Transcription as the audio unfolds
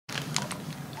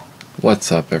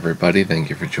What's up, everybody? Thank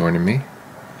you for joining me.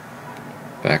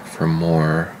 Back for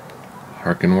more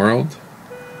Hearkenwold.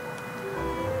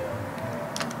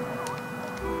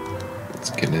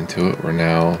 Let's get into it. We're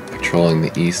now patrolling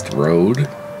the East Road.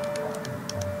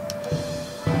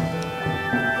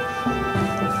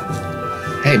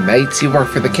 Hey mates, you work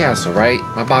for the castle, right?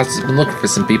 My boss has been looking for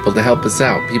some people to help us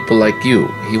out, people like you.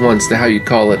 He wants to, how you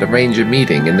call it, arrange a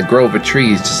meeting in the grove of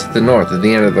trees just to the north at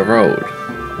the end of the road.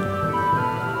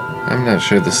 I'm not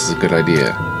sure this is a good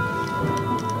idea.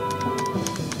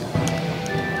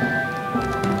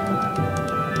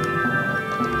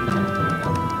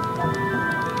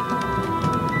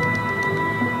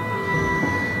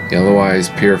 Yellow eyes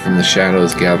peer from the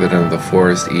shadows gathered under the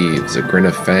forest eaves. A grin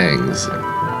of fangs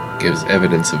gives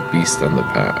evidence of beast on the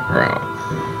prowl.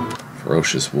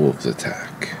 Ferocious wolves attack.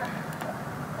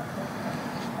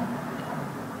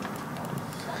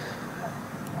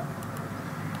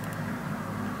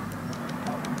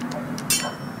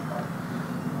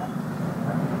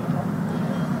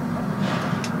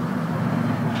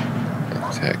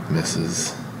 Attack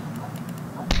misses.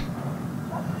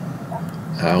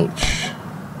 Ouch.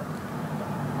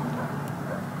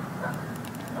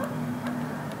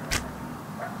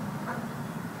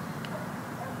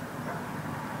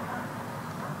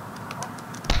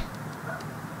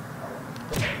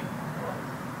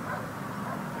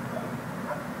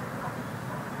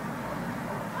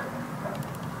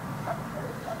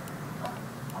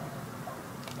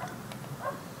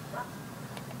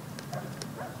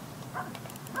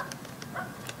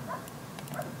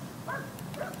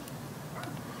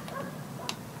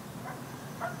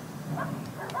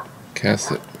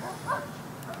 Cast it.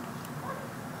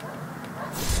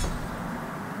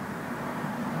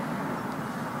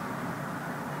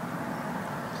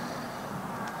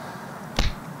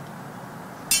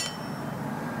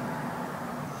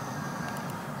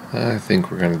 I think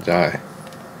we're gonna die.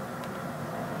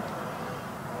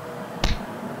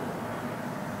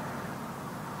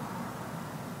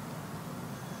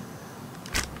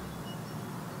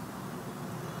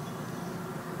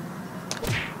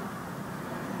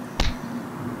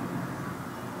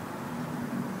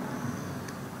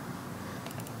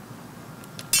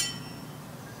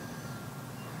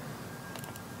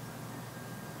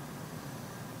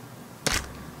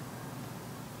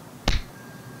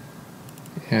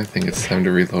 Yeah, I think it's time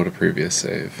to reload a previous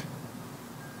save.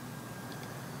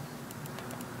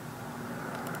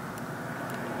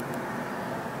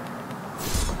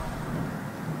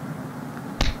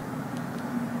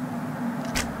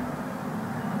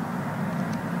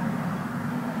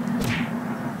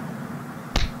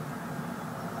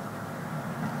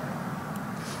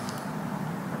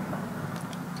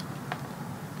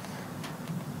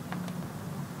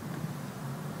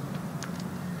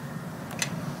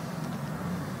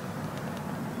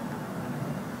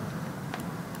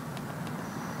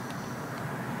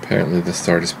 Apparently the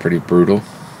start is pretty brutal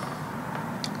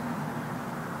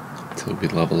until we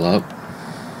level up.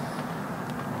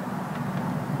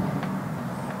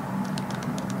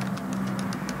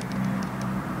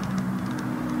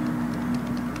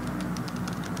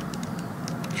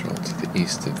 Patrol to the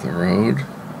east of the road.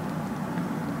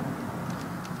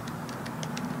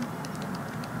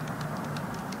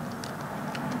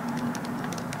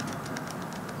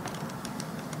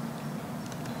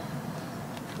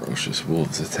 Ferocious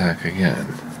wolves attack again.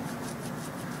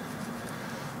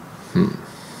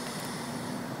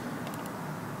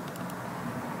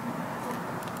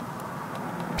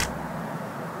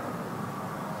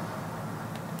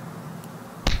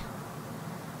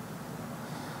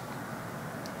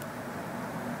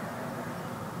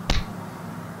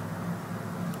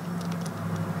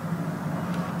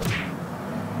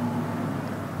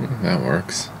 That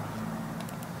works.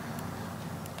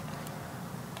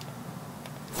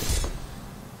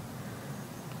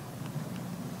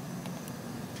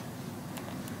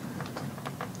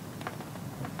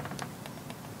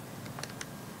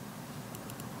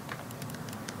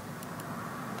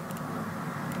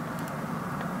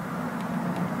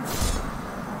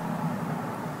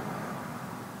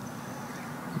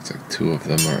 Looks like two of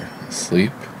them are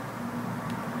asleep.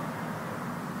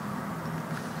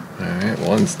 Alright,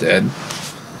 one's dead.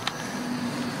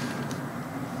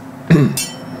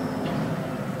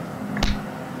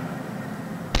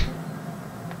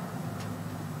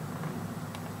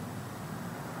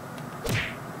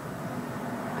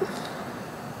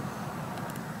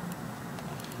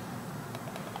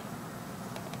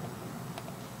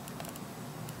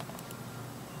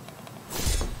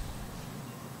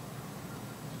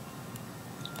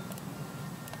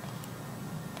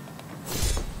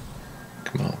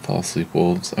 Come on, fall asleep,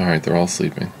 wolves. Alright, they're all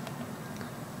sleeping.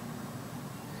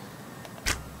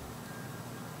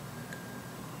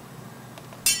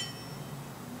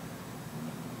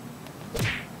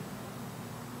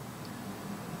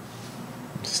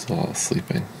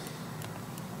 sleeping.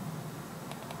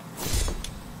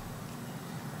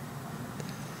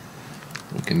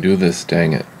 We can do this,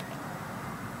 dang it.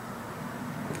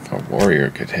 If a warrior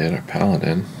could hit a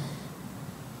paladin.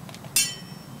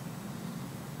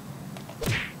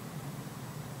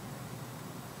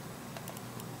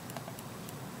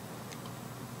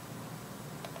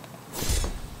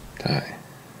 Die.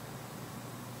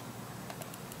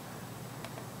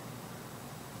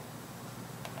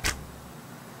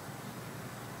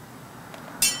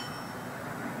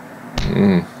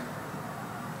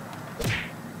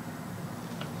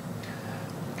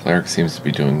 Cleric seems to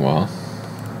be doing well.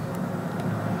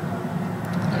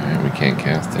 Alright, we can't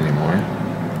cast anymore.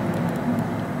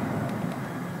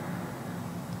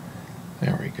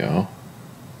 There we go.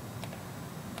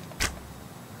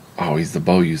 Oh, he's the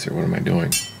bow user. What am I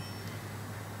doing?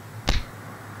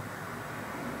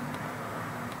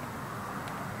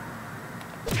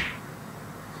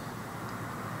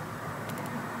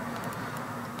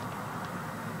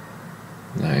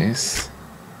 Nice.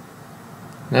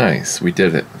 Nice, we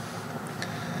did it.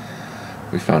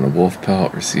 We found a wolf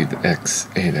pelt, received $8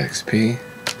 XP.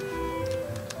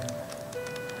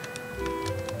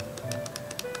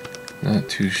 Not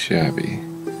too shabby.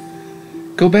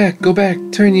 Go back,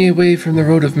 turn ye away from the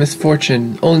road of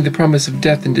misfortune. Only the promise of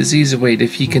death and disease await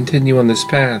if ye continue on this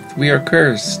path. We are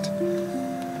cursed.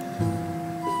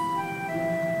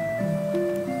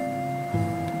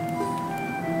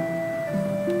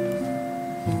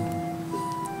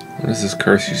 What is this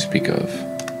curse you speak of?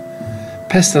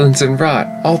 Pestilence and rot,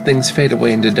 all things fade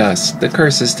away into dust. The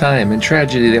curse is time and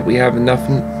tragedy that we have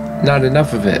not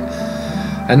enough of it.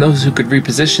 And those who could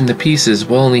reposition the pieces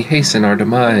will only hasten our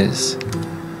demise.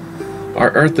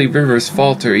 Our earthly rivers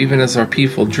falter even as our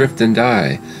people drift and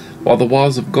die, while the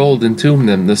walls of gold entomb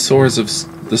them, the souls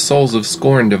of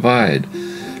scorn divide,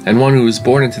 and one who is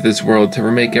born into this world to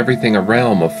remake everything a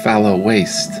realm of fallow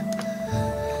waste.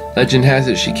 Legend has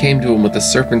it she came to him with a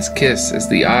serpent's kiss as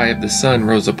the eye of the sun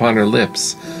rose upon her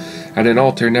lips. At an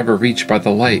altar never reached by the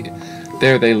light,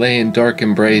 there they lay in dark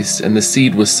embrace, and the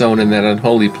seed was sown in that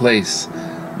unholy place.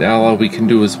 Now all we can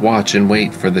do is watch and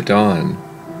wait for the dawn.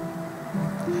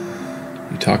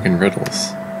 You talk in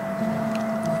riddles.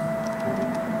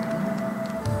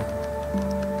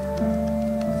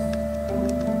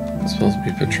 I'm supposed to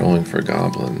be patrolling for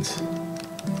goblins.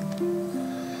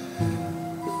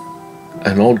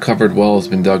 An old covered well has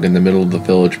been dug in the middle of the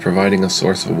village, providing a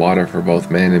source of water for both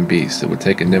man and beast. It would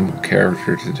take a nimble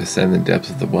character to descend the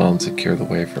depths of the well and secure the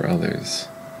way for others.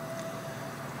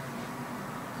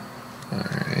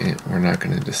 Alright, we're not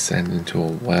going to descend into a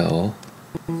well.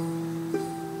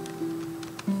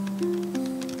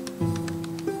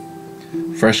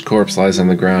 Fresh corpse lies on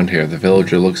the ground here. The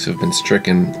villager looks to have been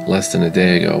stricken less than a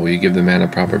day ago. Will you give the man a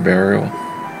proper burial?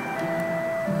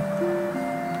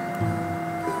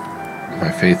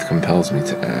 My faith compels me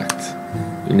to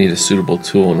act. You need a suitable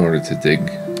tool in order to dig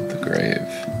the grave.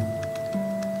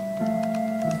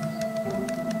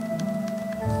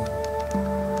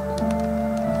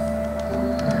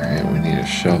 Alright, we need a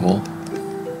shovel.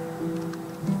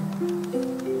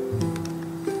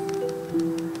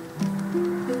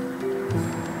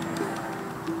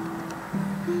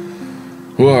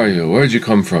 Who are you? Where'd you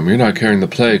come from? You're not carrying the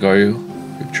plague, are you?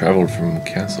 We've traveled from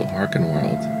Castle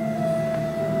Hearkenwold.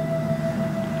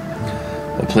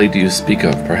 What plague do you speak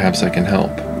of? Perhaps I can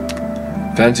help.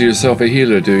 Fancy yourself a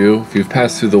healer, do you? If you've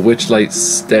passed through the witchlight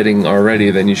steading already,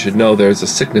 then you should know there's a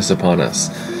sickness upon us.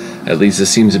 At least it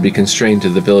seems to be constrained to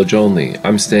the village only.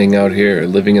 I'm staying out here,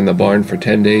 living in the barn for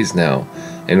 10 days now,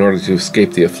 in order to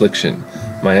escape the affliction.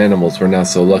 My animals were not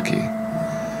so lucky.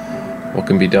 What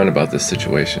can be done about this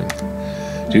situation?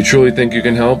 Do you truly think you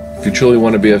can help? If you truly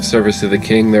want to be of service to the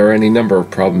king, there are any number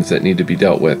of problems that need to be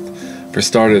dealt with. For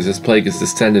starters, this plague is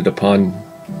descended upon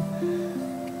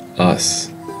us.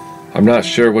 I'm not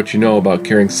sure what you know about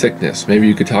curing sickness. Maybe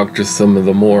you could talk to some of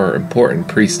the more important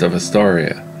priests of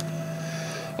Astaria.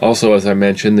 Also, as I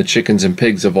mentioned, the chickens and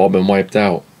pigs have all been wiped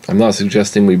out. I'm not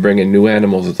suggesting we bring in new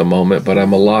animals at the moment, but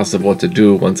I'm a loss of what to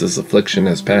do once this affliction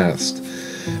has passed.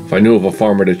 If I knew of a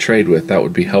farmer to trade with, that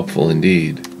would be helpful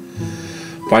indeed.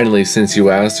 Finally, since you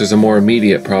asked, there's a more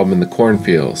immediate problem in the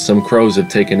cornfields. Some crows have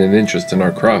taken an interest in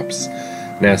our crops.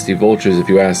 Nasty vultures, if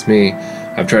you ask me.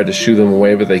 I've tried to shoo them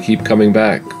away, but they keep coming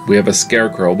back. We have a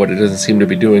scarecrow, but it doesn't seem to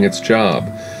be doing its job.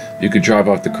 If you could drive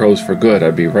off the crows for good,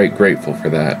 I'd be right grateful for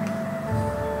that.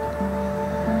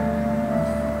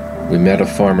 We met a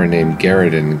farmer named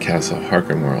Garrison in Castle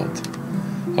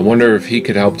Hearkenwold. I wonder if he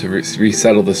could help to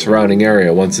resettle the surrounding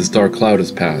area once this dark cloud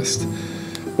has passed.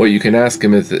 What you can ask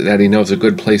him is that he knows a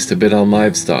good place to bid on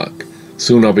livestock.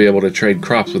 Soon I'll be able to trade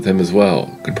crops with him as well.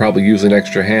 Could probably use an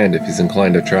extra hand if he's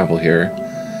inclined to travel here.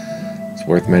 It's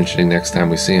worth mentioning next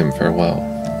time we see him. Farewell.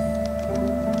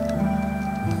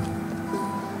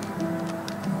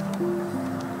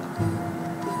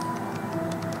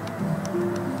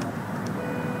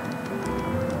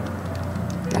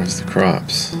 Where's the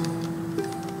crops?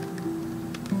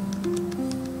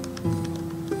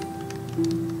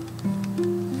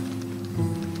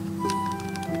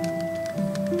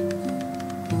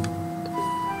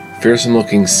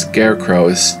 Fearsome-looking scarecrow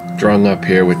is strung up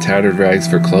here with tattered rags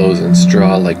for clothes and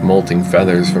straw like molting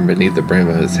feathers from beneath the brim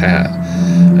of his hat.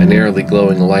 An eerily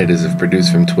glowing light as if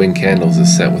produced from twin candles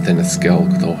is set within his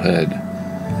skeletal head.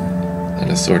 That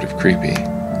is sort of creepy.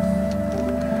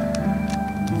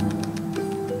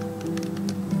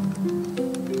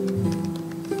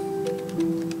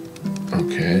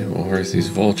 Okay, well, where's these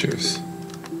vultures?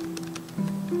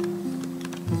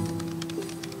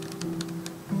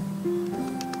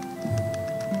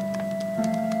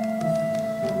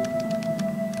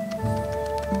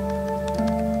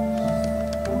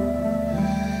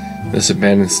 This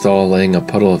abandoned stall laying a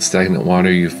puddle of stagnant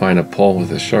water, you find a pole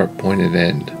with a sharp pointed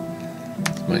end.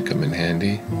 This might come in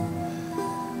handy.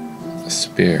 A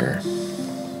spear.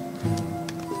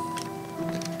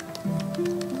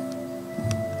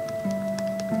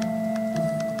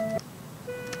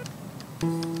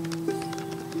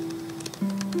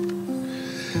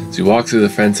 As you walk through the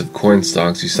fence of corn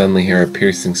stalks, you suddenly hear a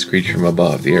piercing screech from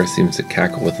above. The air seems to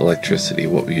cackle with electricity.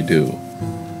 What will you do?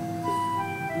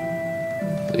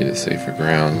 Flee to safer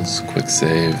grounds. Quick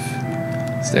save.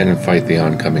 Stand and fight the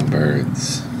oncoming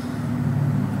birds.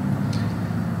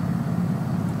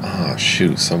 Ah,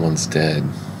 shoot, someone's dead.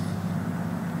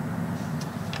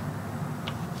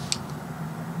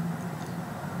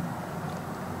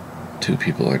 Two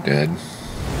people are dead.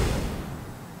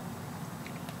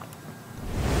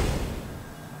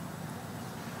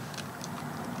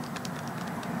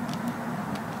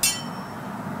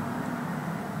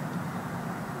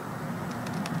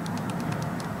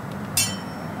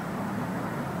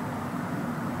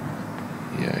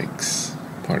 Yikes.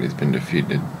 Party's been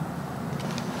defeated.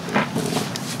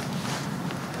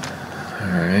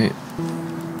 Alright.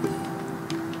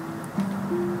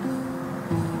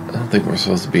 I don't think we're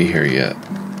supposed to be here yet.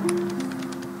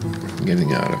 I'm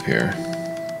getting out of here.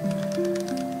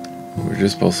 We're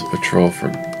just supposed to patrol for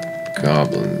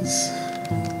goblins.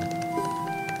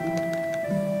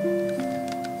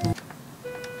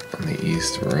 On the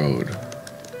East Road.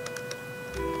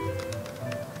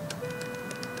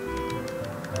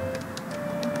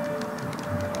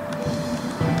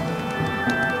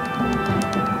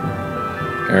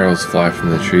 Arrows fly from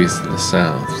the trees to the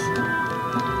south.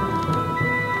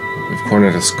 We've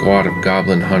cornered a squad of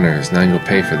goblin hunters. Now you'll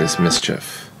pay for this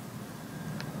mischief.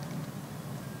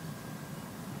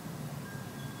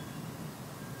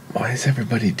 Why is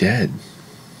everybody dead?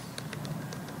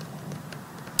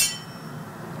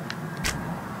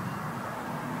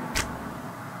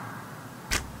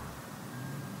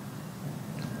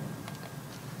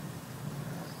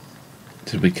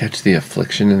 Did we catch the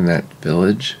affliction in that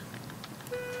village?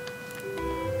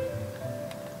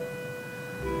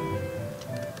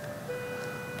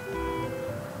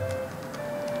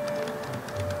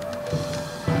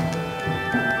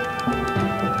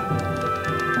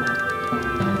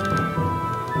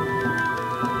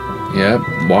 Yep,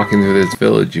 walking through this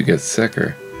village you get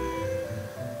sicker.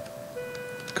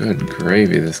 Good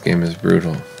gravy, this game is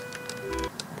brutal.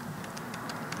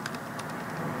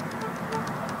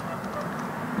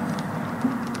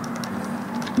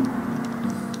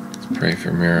 Let's pray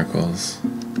for miracles.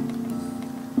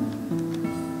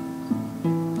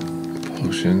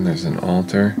 Potion, there's an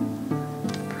altar.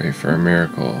 Pray for a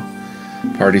miracle.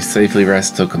 Party safely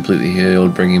rests till completely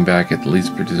healed, bringing back at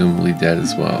least presumably dead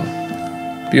as well.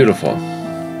 Beautiful.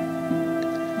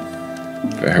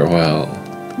 Farewell.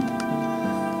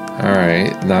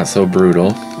 Alright, not so brutal.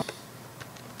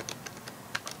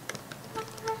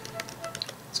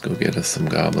 Let's go get us some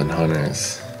goblin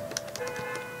hunters.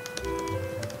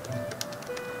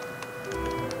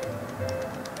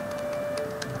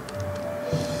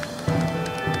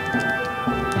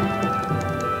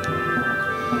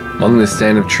 Among the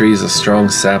stand of trees, a strong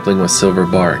sapling with silver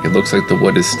bark. It looks like the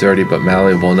wood is sturdy but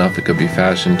malleable enough it could be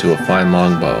fashioned to a fine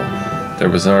longbow. There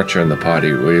was an archer in the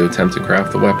party. Will you attempt to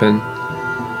craft the weapon?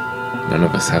 None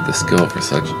of us have the skill for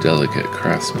such delicate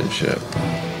craftsmanship.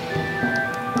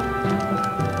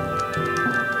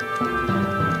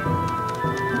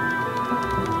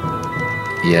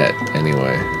 Yet,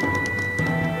 anyway.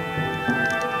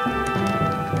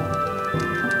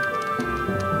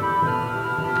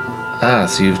 Ah,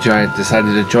 so you've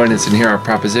decided to join us and hear our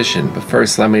proposition, but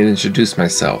first let me introduce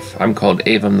myself. I'm called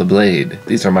Avum the Blade.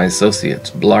 These are my associates,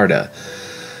 Blarda.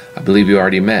 I believe you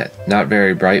already met. Not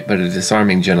very bright, but a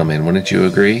disarming gentleman, wouldn't you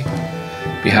agree?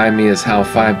 Behind me is Hal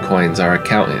Fivecoins, our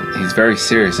accountant. He's very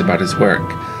serious about his work.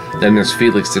 Then there's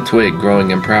Felix the Twig, growing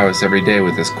in prowess every day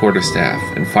with his quarterstaff.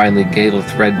 And finally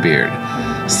Galeth Redbeard,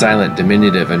 silent,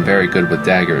 diminutive, and very good with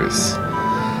daggers.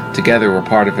 Together we're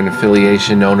part of an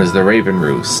affiliation known as the Raven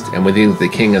Roost, and we think the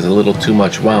king has a little too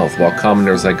much wealth, while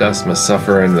commoners like us must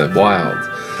suffer in the wild.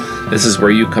 This is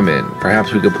where you come in.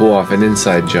 Perhaps we could pull off an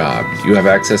inside job. You have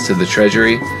access to the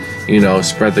treasury? You know,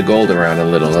 spread the gold around a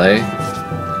little, eh?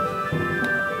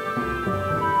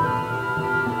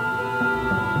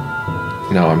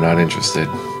 No, I'm not interested.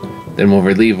 Then we'll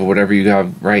relieve of whatever you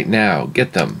have right now.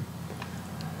 Get them.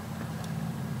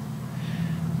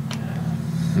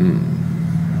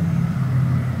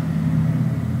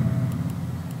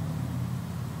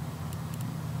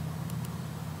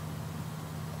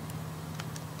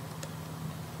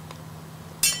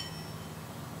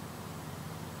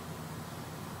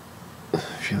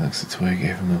 Felix the Twig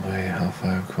gave him away, Hal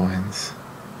Fivecoins.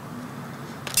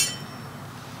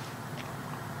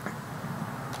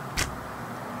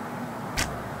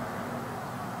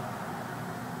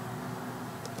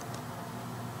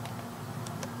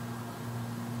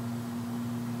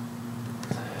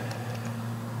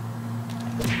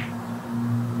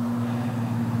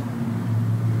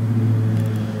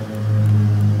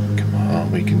 Come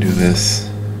on, we can do this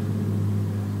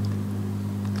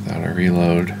without a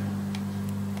reload.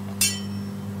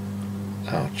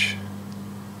 Ouch.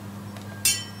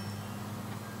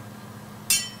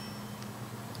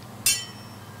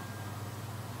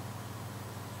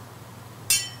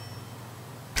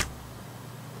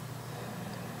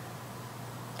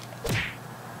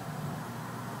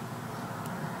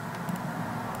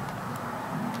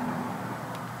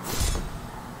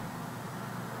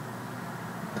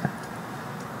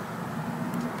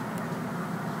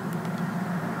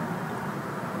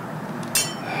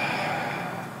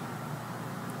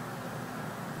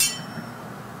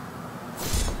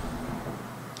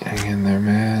 Hang in there,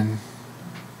 man.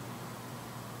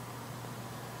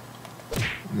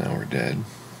 Now we're dead.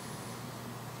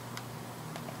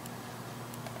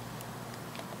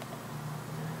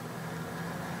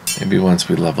 Maybe once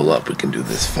we level up, we can do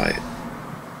this fight.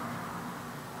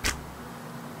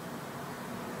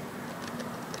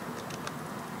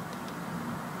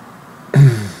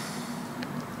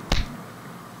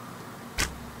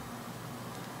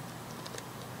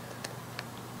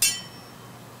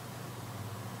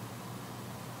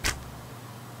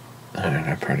 Alright,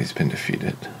 our party's been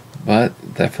defeated, but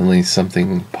definitely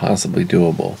something possibly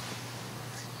doable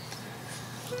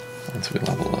once we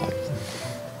level up.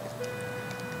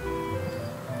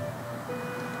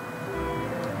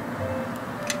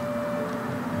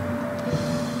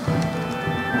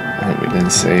 Oh, we didn't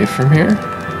save from here?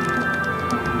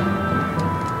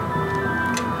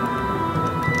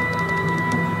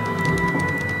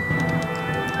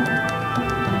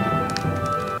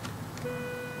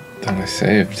 Thought I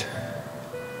saved.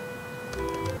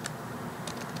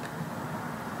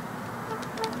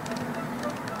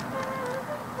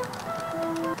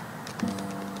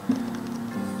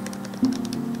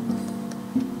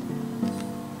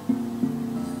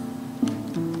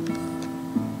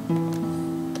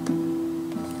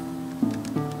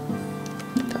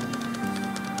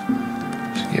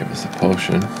 Give us a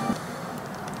potion.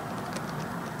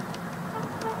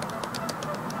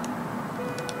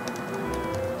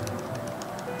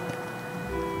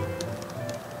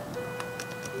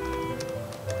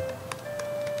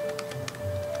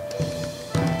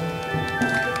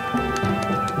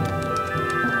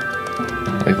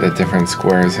 Like the different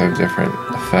squares have different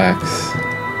effects.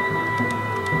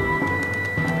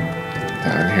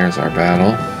 Down here's our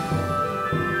battle.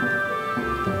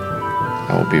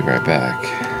 I will be right back.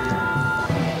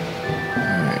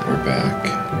 Alright, we're back.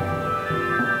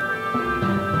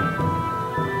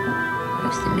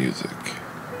 Where's the music?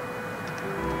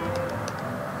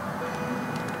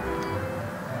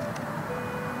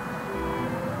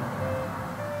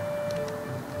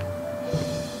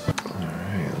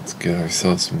 Alright, let's get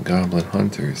ourselves some goblin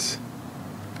hunters.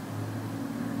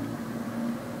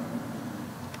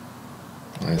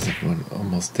 Why is everyone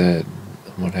almost dead?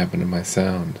 And what happened to my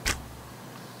sound?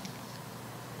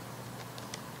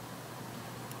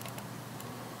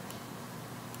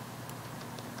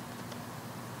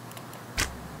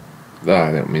 Oh,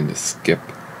 I didn't mean to skip.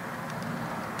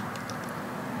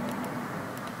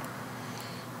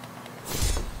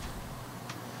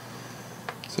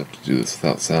 Just have to do this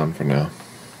without sound for now.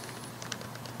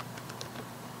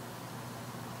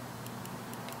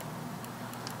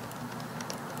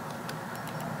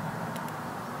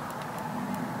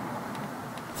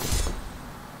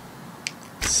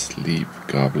 Sleep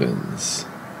goblins.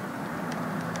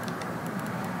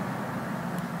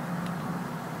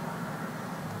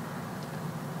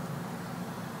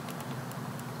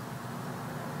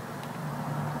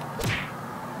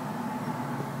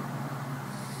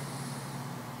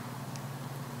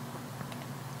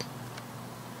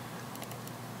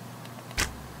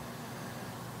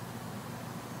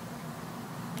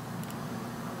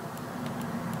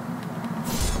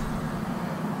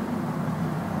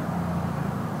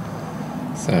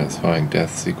 Satisfying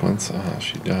death sequence. Ah,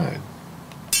 she died.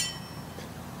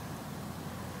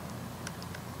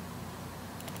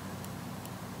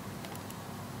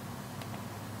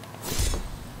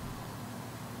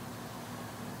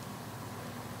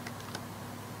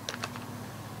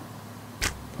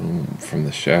 Boom, from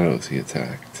the shadows he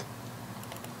attacked.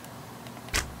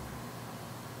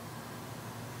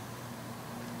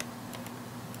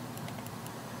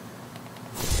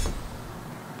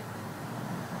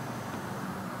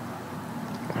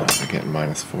 They're getting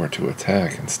 -4 to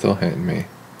attack and still hitting me.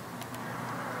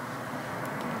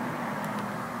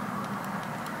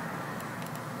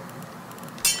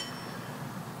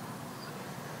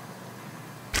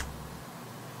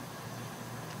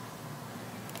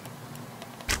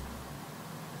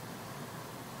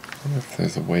 I wonder if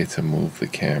there's a way to move the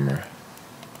camera.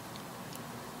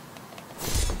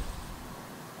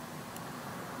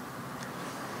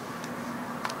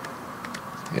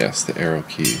 Yes, the arrow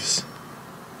keys.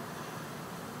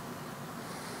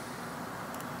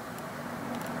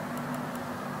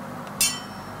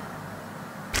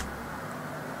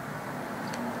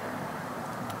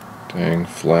 Dang,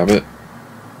 Flabbit.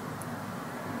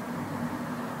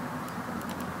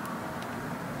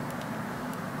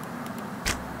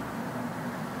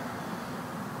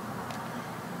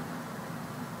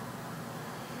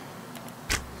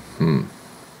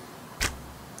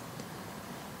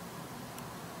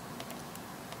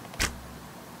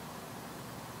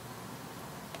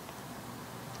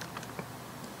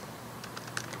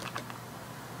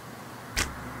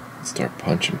 Start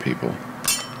punching people.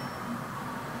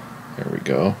 There we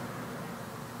go.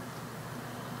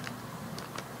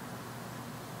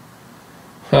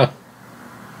 Huh.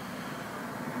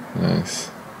 Nice.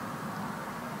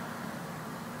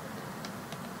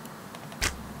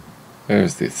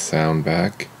 There's the sound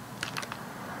back.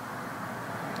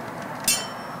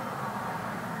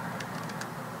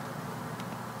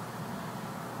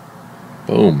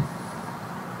 Boom.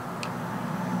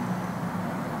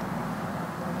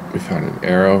 We found an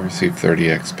arrow, received 30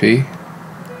 XP.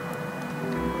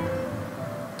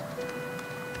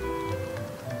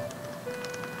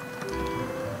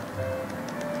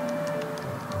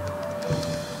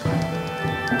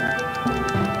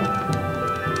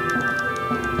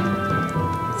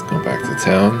 Let's go back to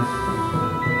town.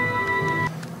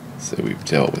 So we've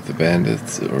dealt with the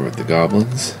bandits, or with the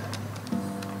goblins.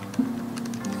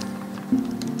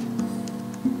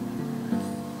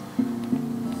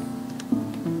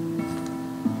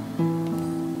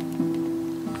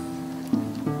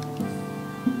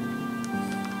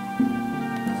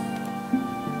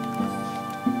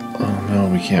 No,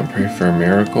 we can't pray for a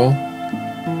miracle.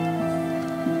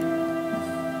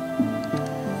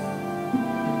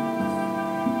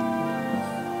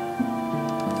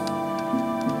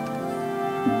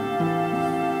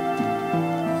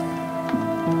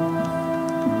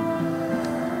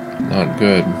 Not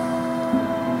good.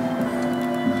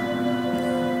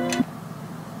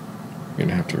 We're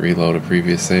gonna have to reload a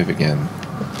previous save again.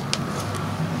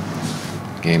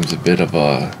 Game's a bit of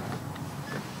a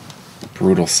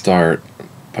brutal start,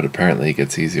 but apparently it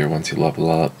gets easier once you level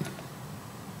up.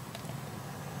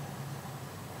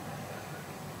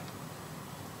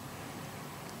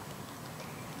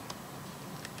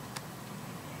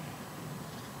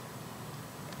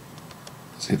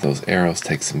 See, those arrows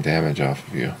take some damage off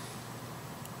of you.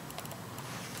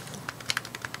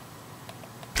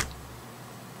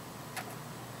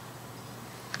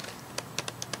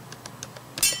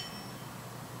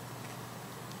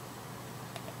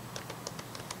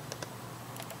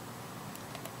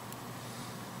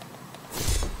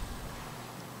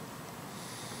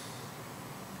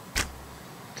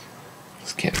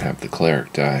 Just can't have the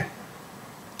cleric die.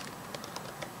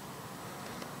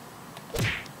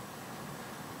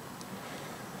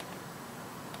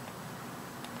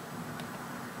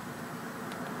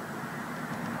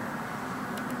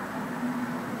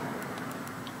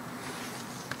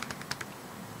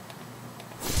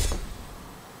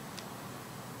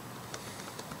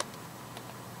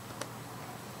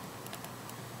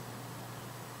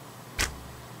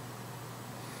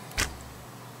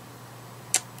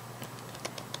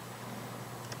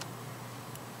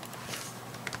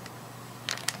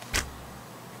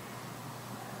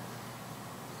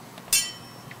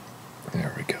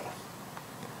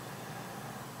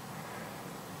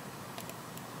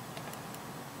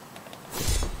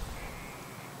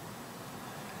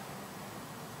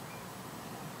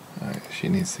 She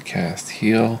needs to cast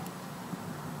heal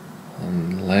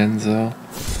on Lenzo.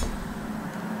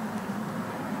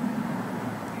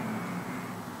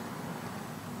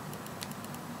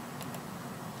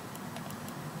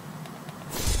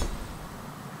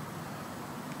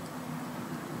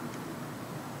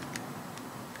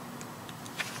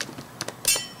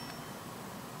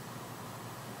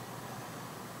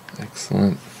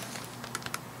 Excellent.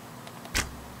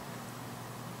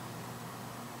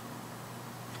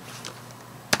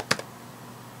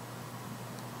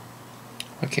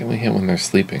 Why can't we hit when they're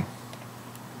sleeping?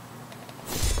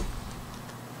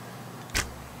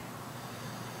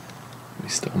 We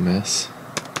still miss.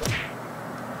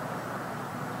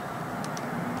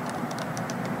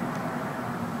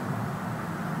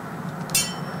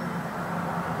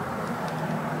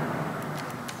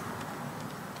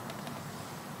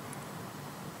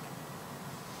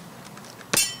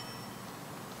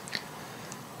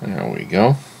 There we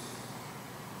go.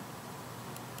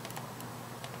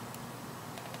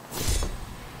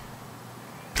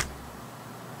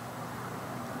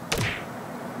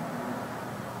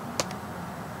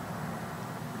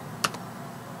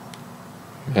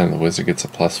 And the wizard gets a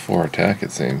 +4 attack,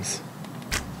 it seems.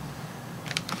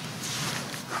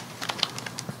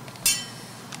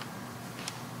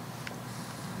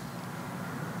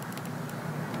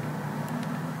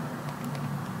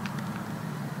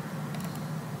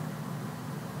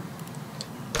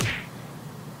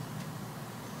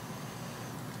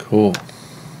 Cool.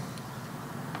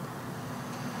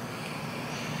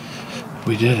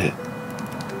 We did it.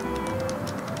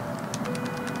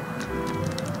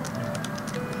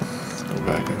 Let's go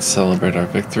back and celebrate our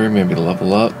victory, maybe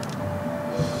level up.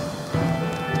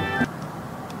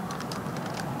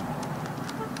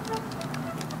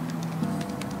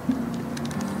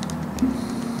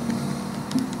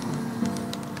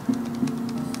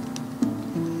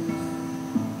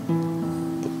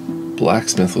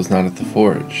 Blacksmith was not at the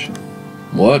forge.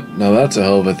 What? Now that's a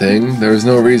hell of a thing. There's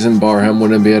no reason Barham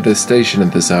wouldn't be at his station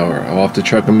at this hour. I'll have to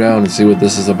track him down and see what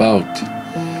this is about.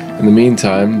 In the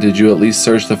meantime, did you at least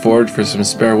search the forge for some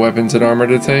spare weapons and armor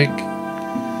to take?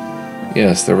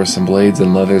 Yes, there were some blades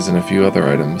and leathers and a few other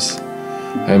items.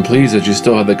 I am pleased that you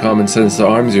still had the common sense to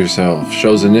arm yourself.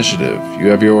 Shows initiative. You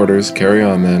have your orders. Carry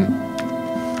on then.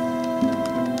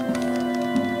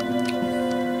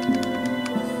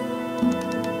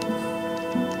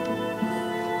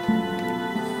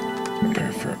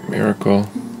 Prepare for a miracle.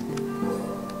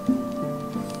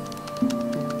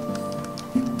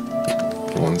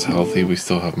 If one's healthy, we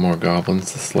still have more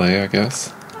goblins to slay, I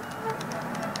guess.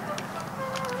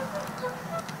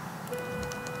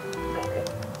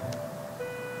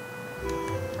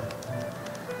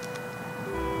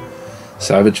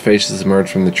 Savage faces emerge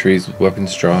from the trees with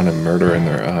weapons drawn and murder in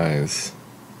their eyes.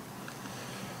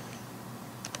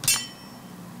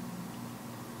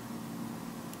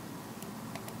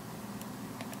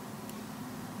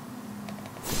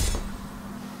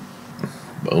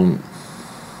 Boom.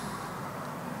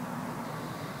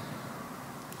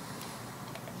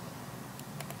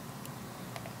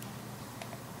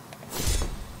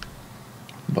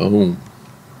 Boom.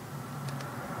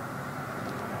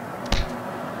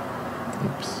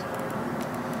 Oops.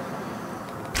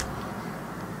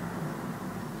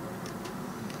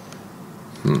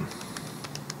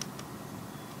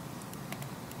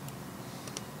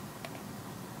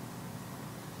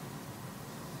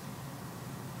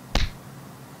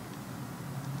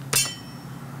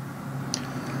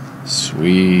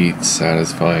 Sweet,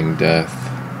 satisfying death.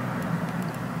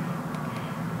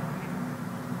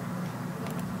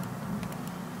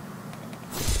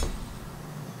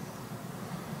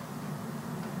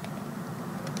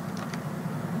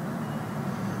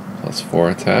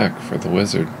 +4 attack for the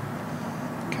wizard,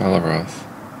 Calaroth.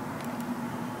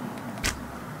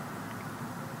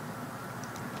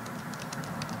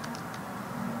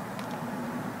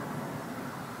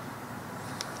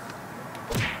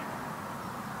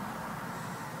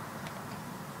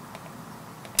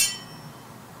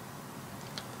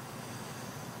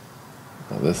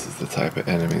 Now this is the type of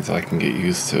enemies I can get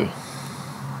used to.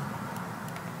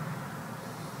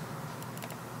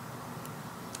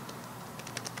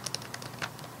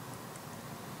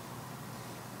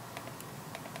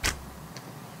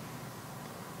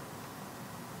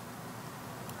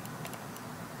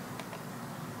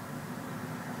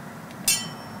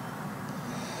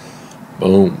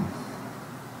 Boom.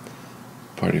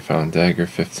 Party found dagger,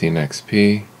 15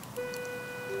 XP.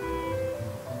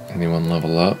 Anyone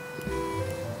level up?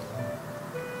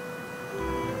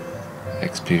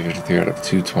 XP 53 out of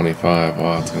 225.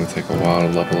 Wow, it's going to take a while to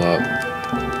level up.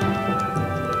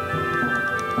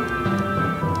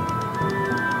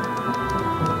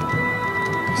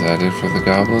 that it for the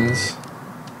goblins?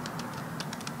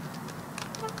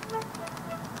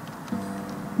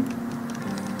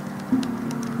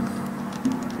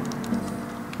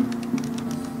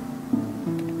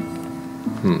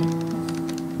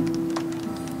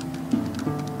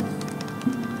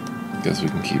 Guess we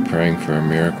can keep praying for a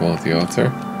miracle at the altar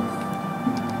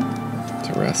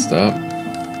to rest up.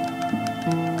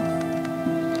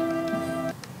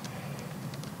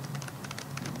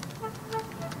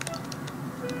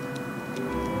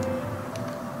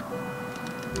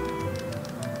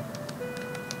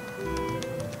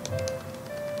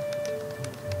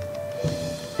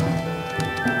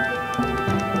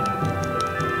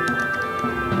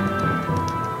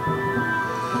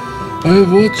 I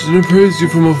have watched and appraised you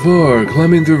from afar,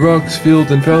 climbing through rocks,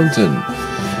 field, and fountain.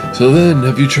 So then,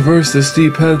 have you traversed this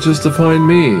steep path just to find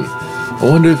me? I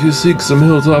wonder if you seek some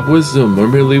hilltop wisdom, or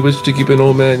merely wish to keep an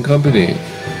old man company.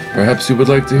 Perhaps you would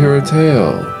like to hear a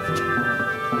tale.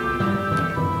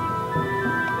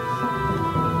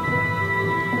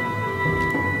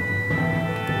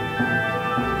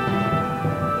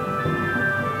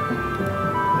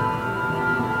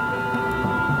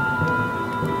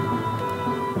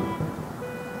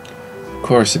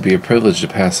 Of course, it'd be a privilege to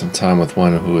pass some time with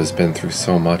one who has been through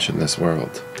so much in this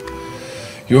world.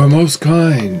 You are most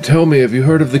kind. Tell me, have you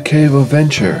heard of the Cave of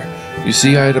Venture? You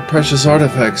see, I had a precious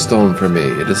artifact stolen from me.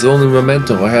 It is the only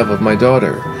memento I have of my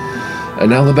daughter.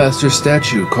 An alabaster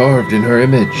statue carved in her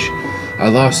image. I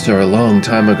lost her a long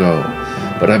time ago,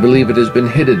 but I believe it has been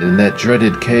hidden in that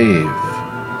dreaded cave.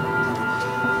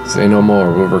 Say no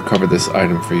more. We'll recover this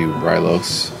item for you,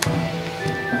 Rylos.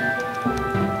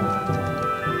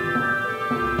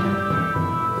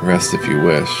 Rest if you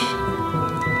wish.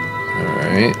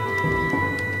 Alright.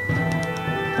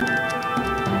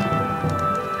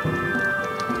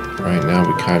 Right now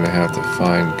we kind of have to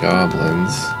find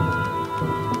goblins.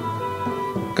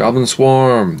 Goblin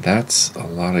swarm! That's a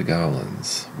lot of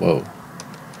goblins. Whoa.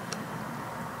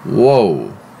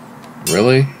 Whoa.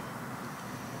 Really?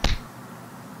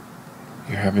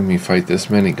 You're having me fight this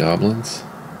many goblins?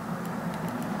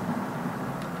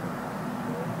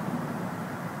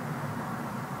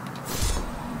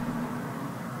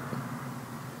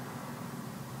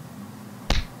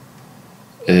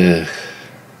 Ugh.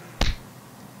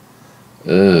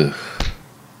 Ugh.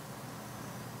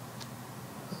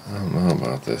 I don't know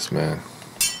about this, man.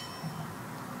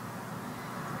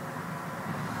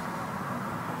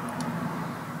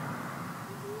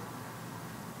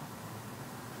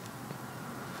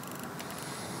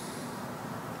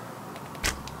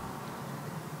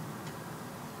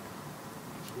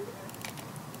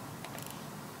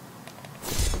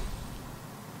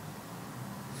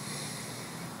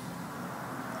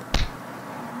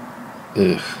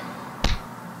 Ugh.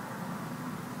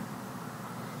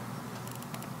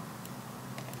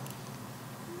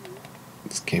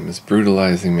 This game is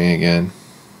brutalizing me again.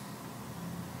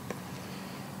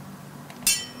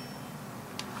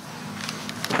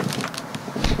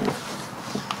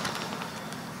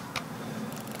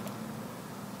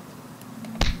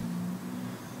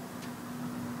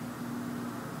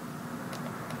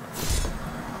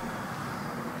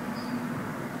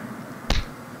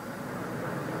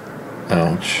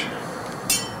 Ouch.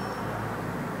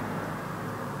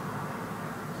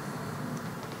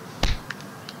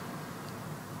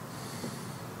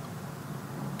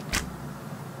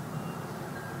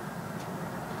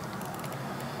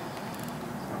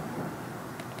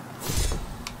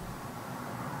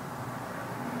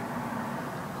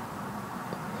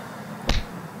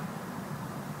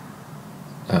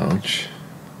 Ouch.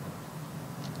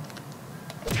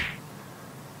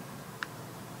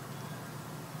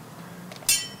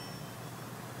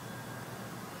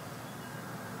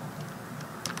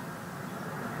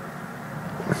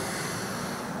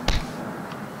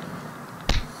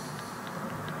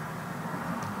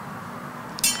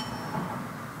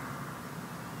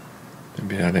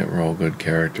 Maybe I didn't roll good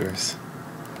characters.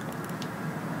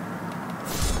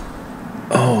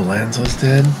 Oh, Lanzo's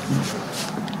dead?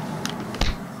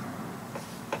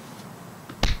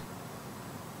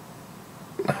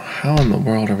 How in the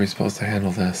world are we supposed to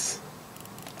handle this?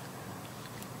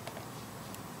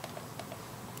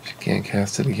 She can't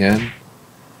cast it again?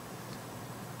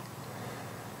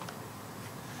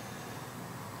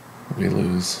 We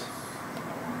lose.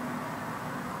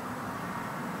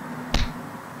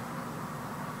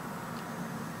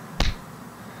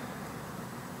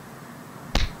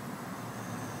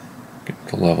 Get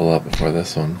to level up before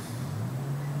this one.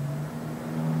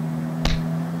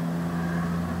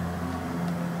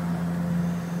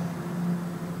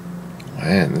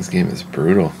 Man, this game is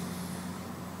brutal.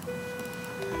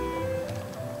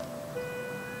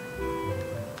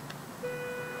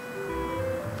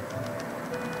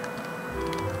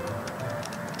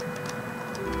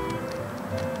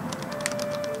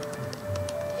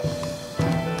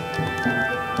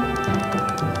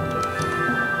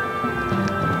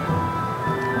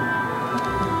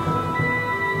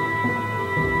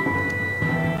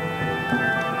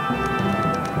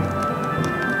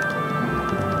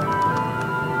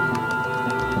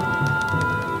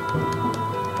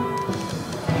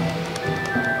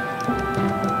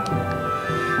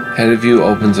 Ahead of you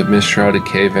opens a mist-shrouded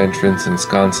cave entrance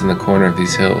ensconced in the corner of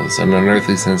these hills. An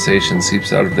unearthly sensation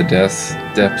seeps out of the depths,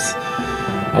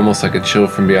 almost like a chill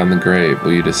from beyond the grave.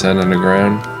 Will you descend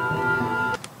underground?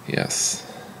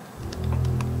 Yes.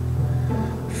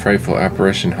 Frightful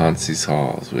apparition haunts these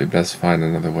halls. We best find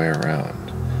another way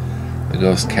around. The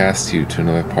ghost casts you to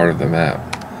another part of the map.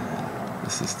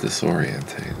 This is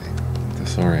disorientating.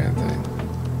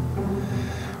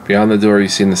 Beyond the door, you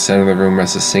see in the center of the room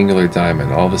rests a singular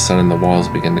diamond. All of a sudden, the walls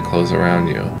begin to close around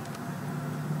you.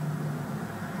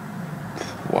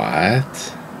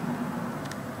 What?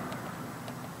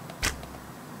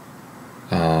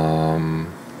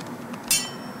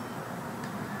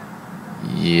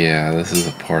 Yeah, this is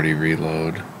a party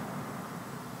reload.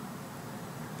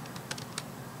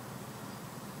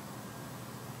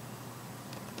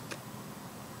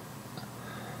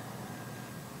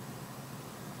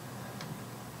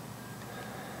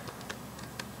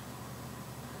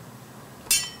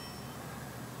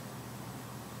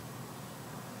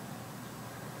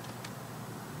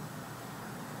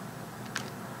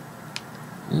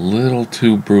 Little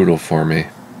too brutal for me.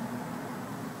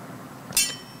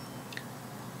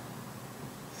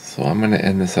 So I'm going to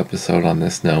end this episode on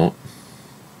this note.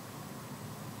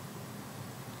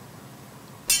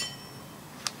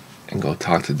 And go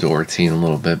talk to Dorothy a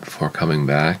little bit before coming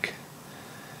back.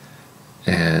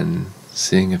 And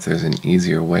seeing if there's an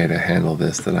easier way to handle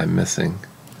this that I'm missing.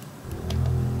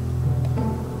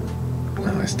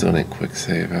 Oh, I still didn't quick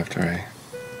save after I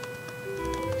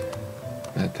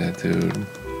met that dude.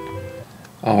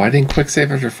 Oh, I didn't quick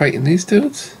save after fighting these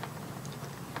dudes?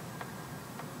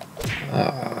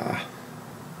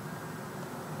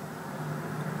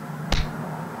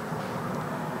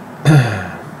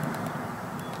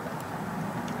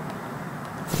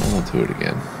 I'll do it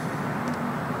again.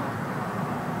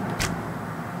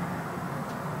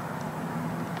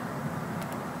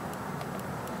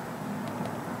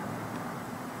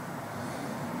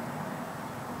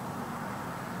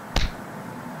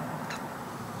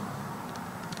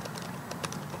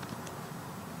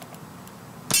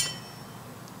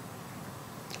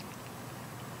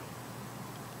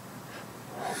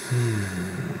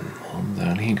 Well,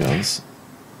 down he goes.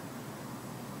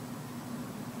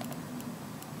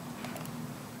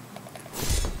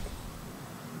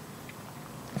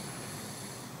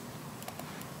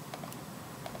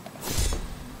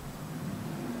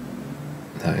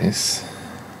 Nice.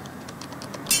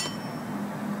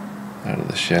 Out of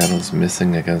the shadows,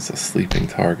 missing against a sleeping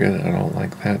target. I don't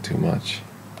like that too much.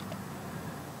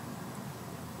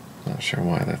 Not sure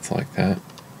why that's like that.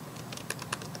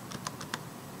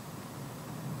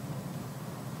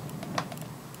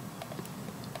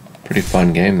 Pretty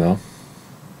fun game though.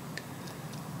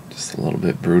 Just a little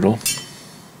bit brutal.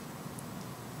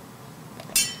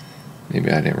 Maybe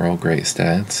I didn't roll great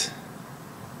stats.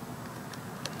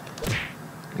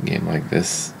 A game like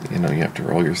this, you know, you have to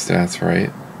roll your stats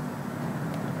right.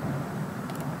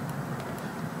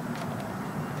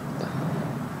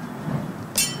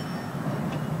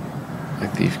 My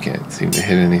thief can't seem to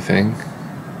hit anything.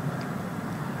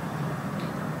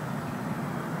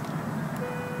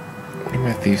 What are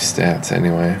my thief's stats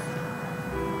anyway?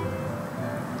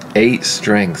 8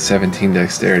 strength, 17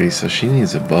 dexterity, so she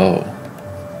needs a bow.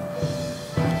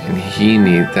 And he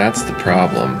needs, that's the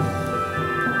problem.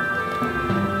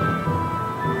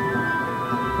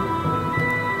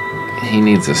 He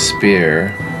needs a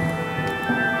spear.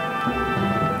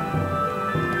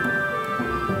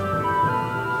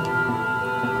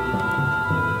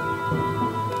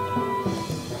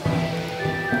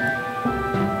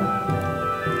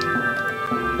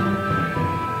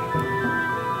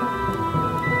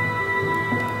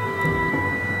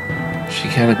 She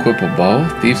can't equip a bow?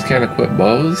 Thieves can't equip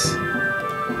bows?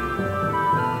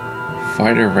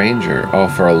 Fighter Ranger. Oh,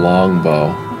 for a long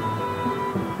bow.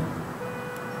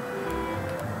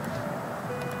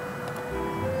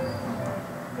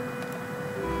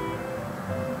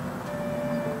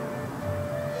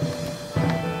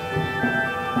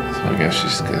 So I guess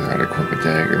she's gotta equip a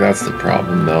dagger. That's the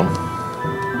problem, though.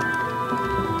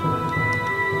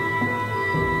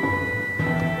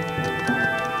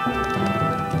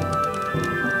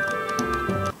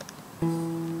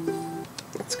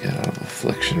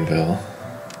 Afflictionville.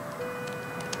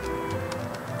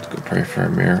 Let's go pray for a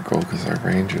miracle because our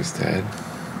ranger's dead.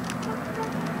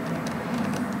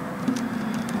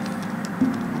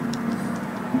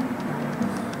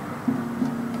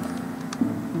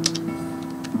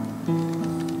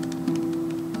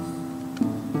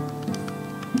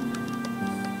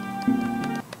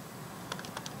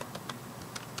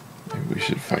 Maybe we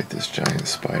should fight this giant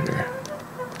spider.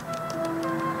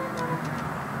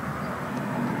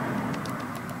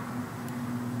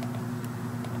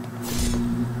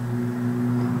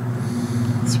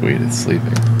 Sweet, it's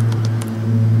sleeping.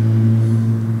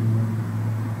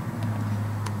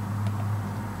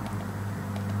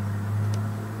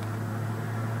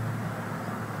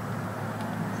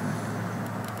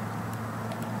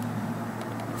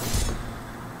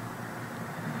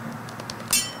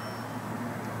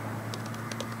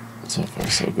 So far,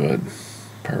 so good.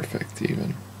 Perfect,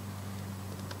 even.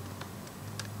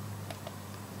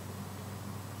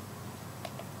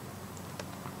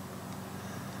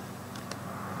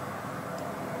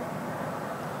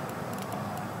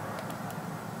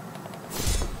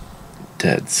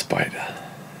 Dead spider.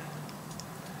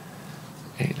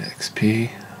 8 XP.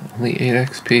 Only 8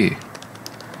 XP.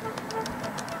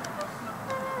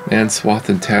 Man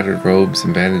swathed in tattered robes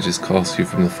and bandages calls you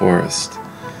from the forest.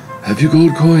 Have you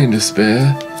gold coin to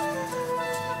spare?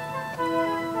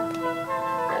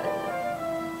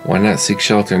 Why not seek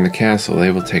shelter in the castle? They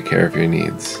will take care of your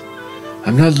needs.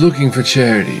 I'm not looking for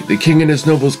charity. The king and his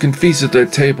nobles can feast at their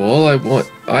table.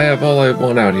 I have all I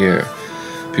want out here.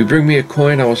 If you bring me a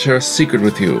coin, I will share a secret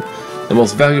with you. The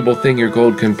most valuable thing your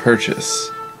gold can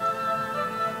purchase.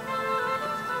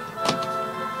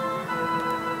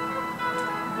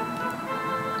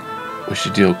 We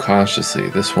should deal cautiously.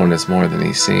 This one is more than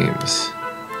he seems.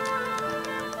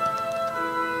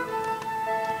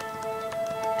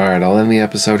 Alright, I'll end the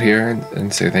episode here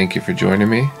and say thank you for joining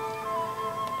me.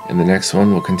 In the next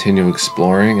one, we'll continue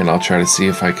exploring, and I'll try to see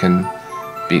if I can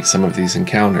beat some of these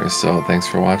encounters. So thanks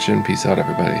for watching. Peace out,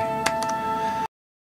 everybody.